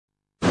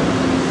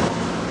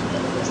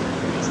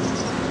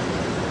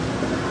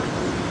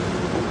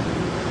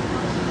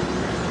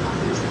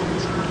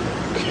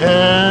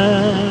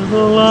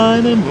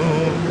Carolina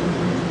moon,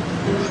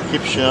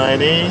 keep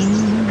shining,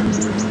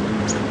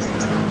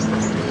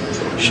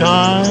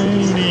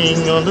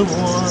 shining on the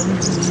one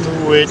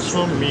who waits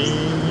for me.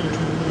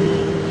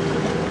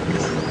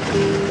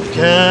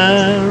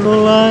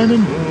 Carolina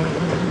moon,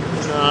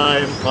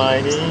 I'm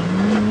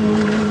pining,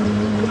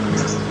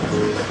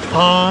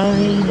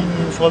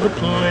 pining for the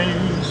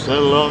place I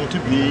long to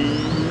be.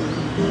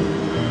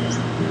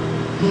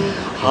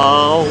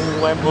 How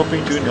I'm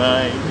hoping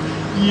tonight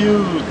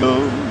you'll go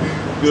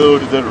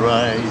to the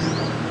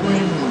right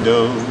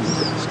window,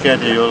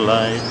 scatter your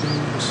light,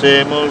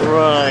 same old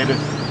ride,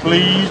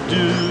 please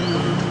do.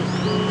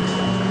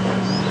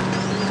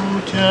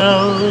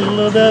 Tell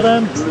her that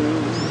I'm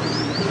blue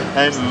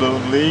and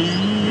lonely,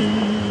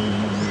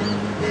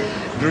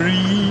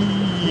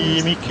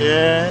 dreamy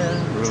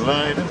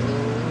Carolina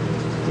moon.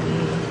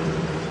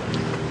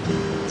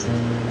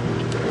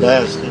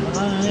 Last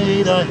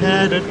night I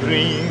had a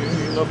dream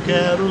of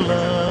Carolina.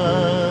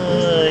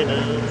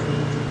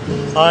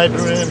 I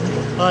dreamt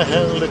I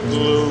held it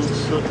close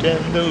so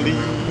tenderly.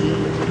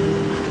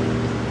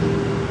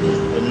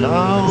 And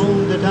now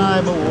that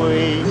I'm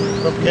away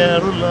from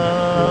Carolina,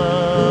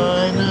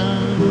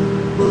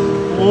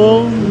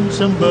 won't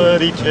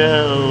somebody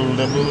tell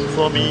the moon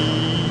for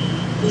me?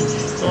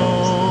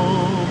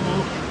 Oh,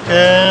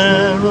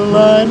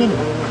 Carolina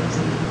moon,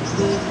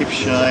 keep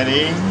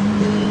shining,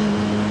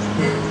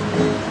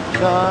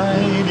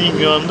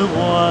 shining on the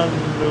one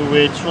who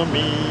waits for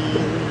me.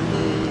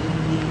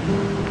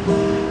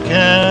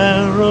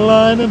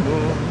 Carolina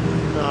moon,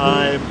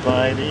 I'm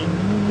pining,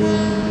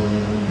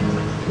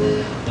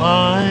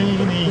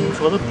 pining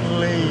for the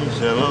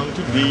place I long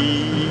to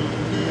be.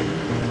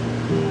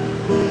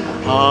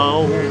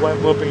 How I'm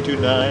hoping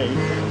tonight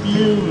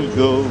you'll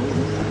go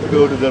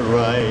to the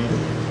right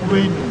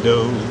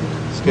window,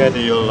 scatter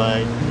your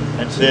light,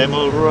 and say I'm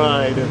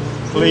alright,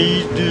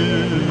 please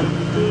do.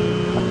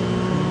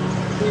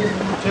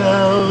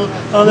 Tell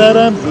her that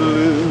I'm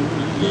blue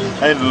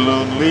and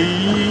lonely,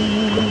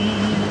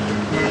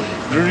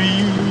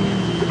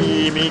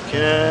 dreamy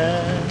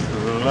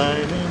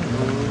Carolina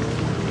moon.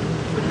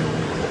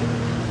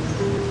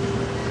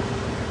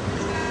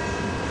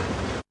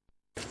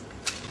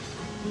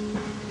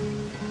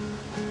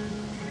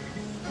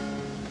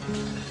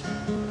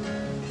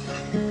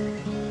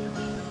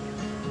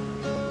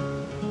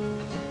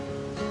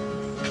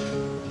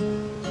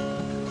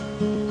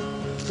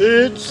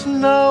 It's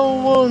now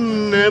or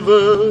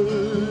never,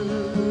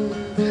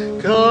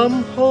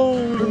 come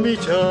hold me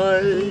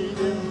tight,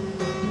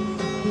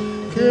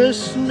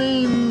 kiss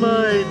me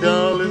my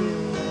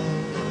darling,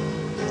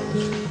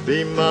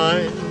 be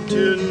mine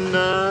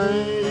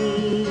tonight.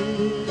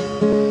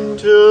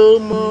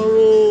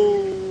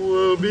 Tomorrow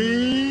will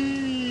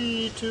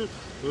be too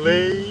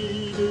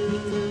late,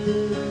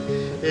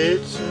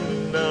 it's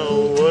now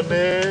or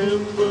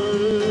never,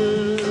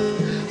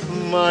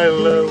 my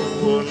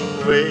love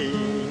won't wait.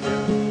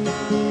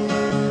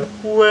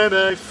 When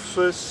I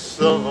first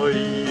saw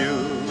you,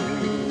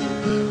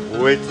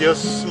 with your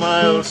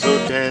smile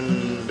so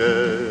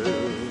tender,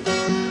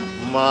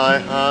 my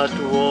heart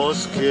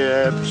was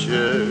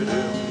captured,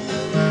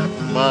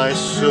 my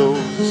soul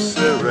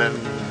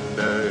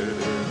surrendered.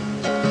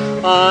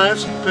 I've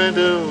spent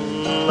a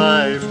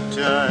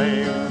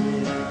lifetime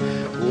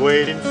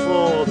waiting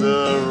for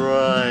the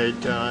right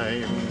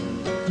time.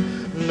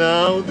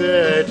 Now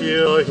that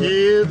you're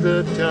here,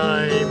 the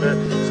time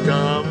has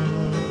come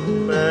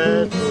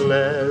at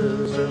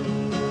last.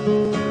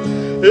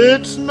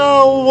 It's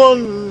now or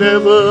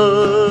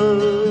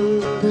never,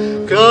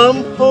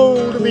 come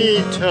hold me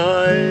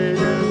tight,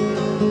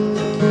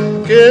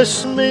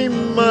 kiss me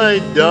my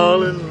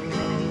darling,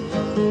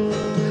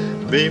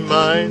 be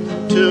mine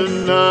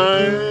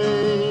tonight.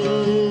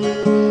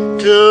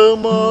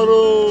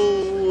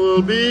 Tomorrow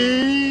will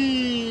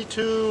be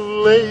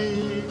too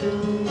late,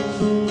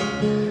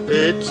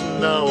 it's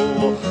now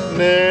or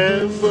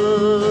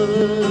never,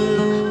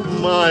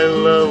 my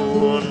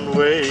love won't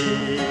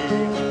wait.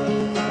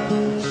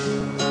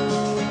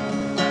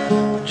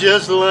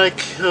 Just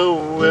like a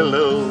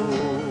willow,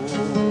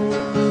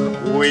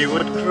 we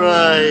would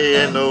cry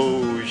an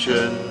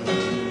ocean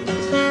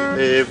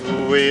if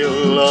we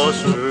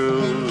lost true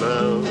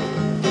love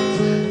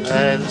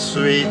and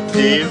sweet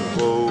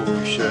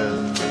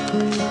devotion.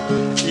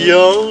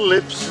 Your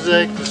lips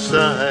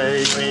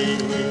excite me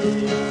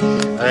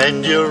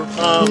and your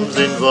arms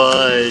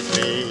invite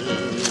me.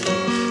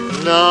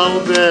 Now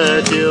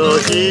that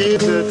you're here,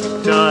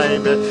 the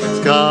time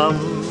has come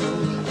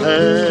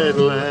at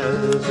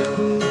last.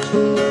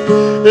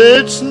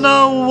 It's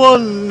now or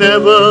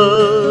never,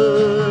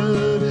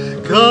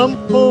 come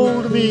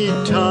hold me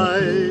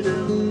tight,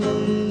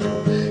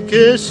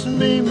 kiss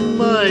me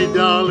my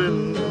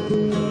darling,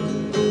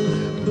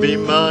 be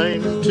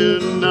mine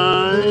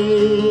tonight.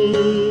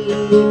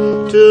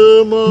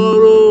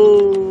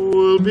 Tomorrow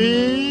will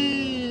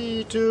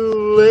be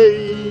too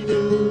late,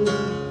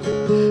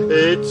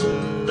 it's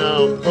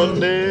now or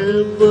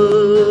never,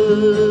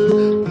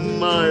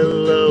 my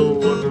love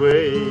won't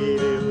wait.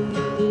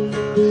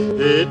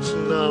 It's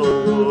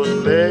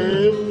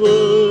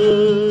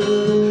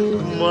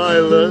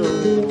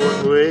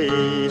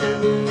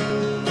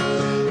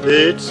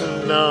It's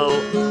now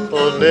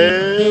or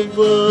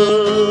never,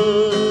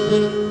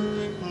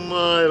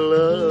 my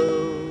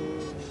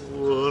love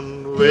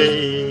won't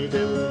wait.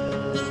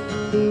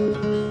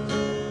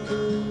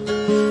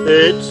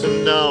 It's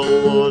now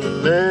or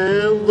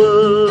never,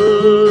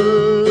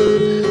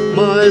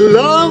 my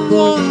love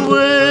won't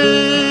wait.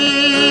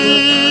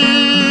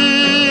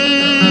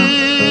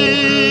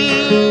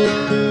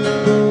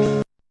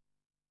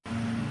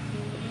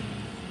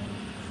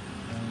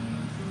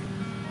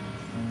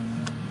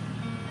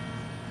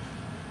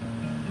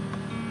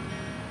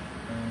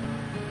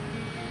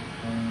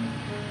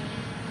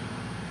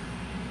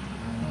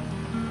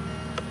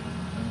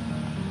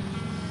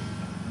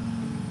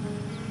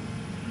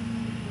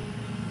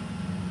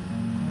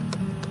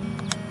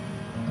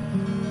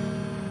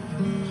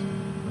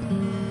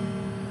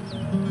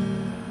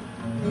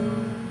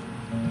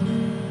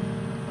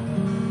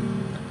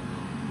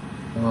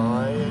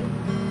 I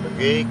am a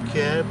gay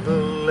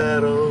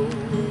caballero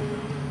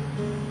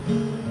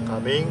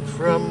coming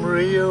from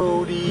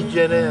Rio de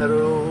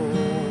Janeiro,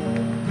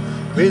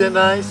 with a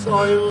nice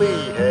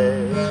oily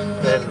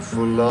head and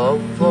full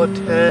of hot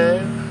hair.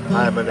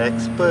 I'm an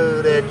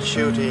expert at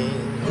shooting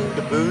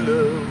the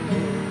bulo.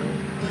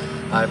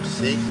 I'm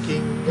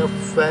seeking a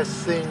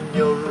fast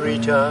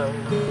señorita,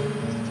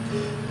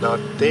 not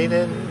thin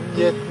and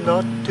yet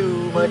not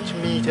too much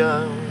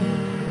meter.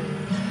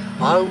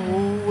 I'll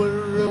woo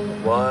her a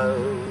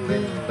while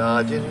in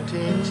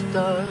Argentine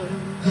style,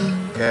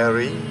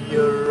 carry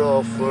her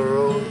off her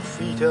own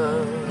feet.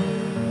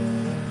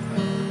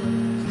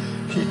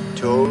 She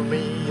told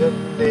me her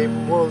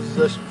name was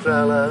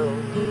Estrella.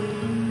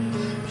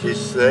 She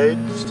said,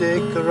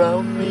 stick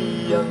around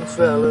me, young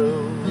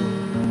fellow.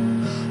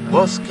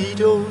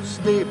 Mosquitoes,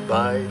 they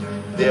bite,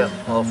 they're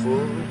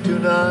awful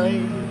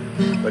tonight,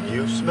 but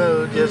you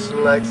smell just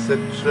like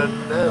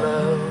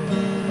citronella.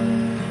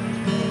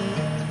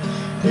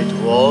 It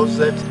was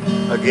at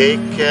a gay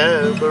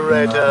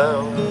cabaret,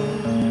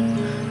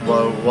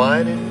 while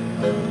whining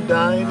and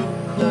dining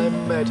I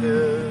met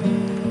her.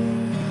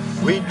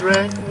 We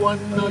drank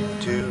one or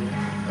two,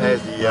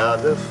 as the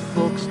other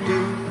folks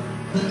do.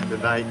 The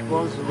night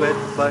was wet,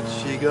 but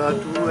she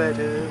got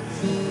wetter.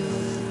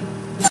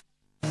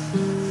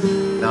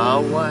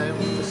 Now I'm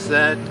the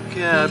sad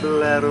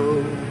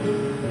caballero,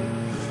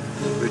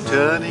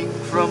 returning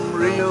from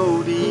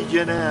Rio de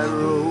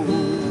Janeiro,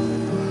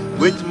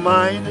 with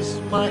minus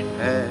my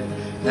hair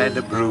and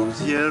a bruise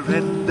here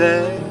and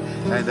there,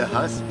 and a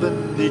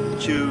husband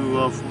issue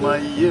of my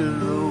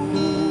euro.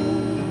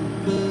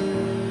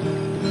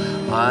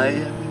 I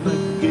am a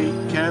gay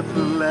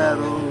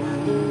caballero,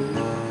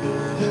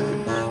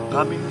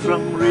 coming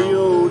from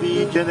Rio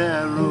de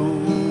Janeiro,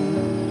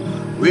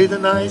 with a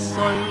nice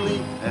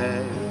oily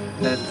hair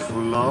and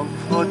full of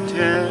hot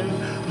hair.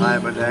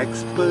 I'm an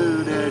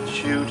expert at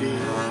shooting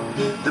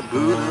the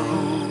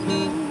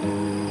bulo.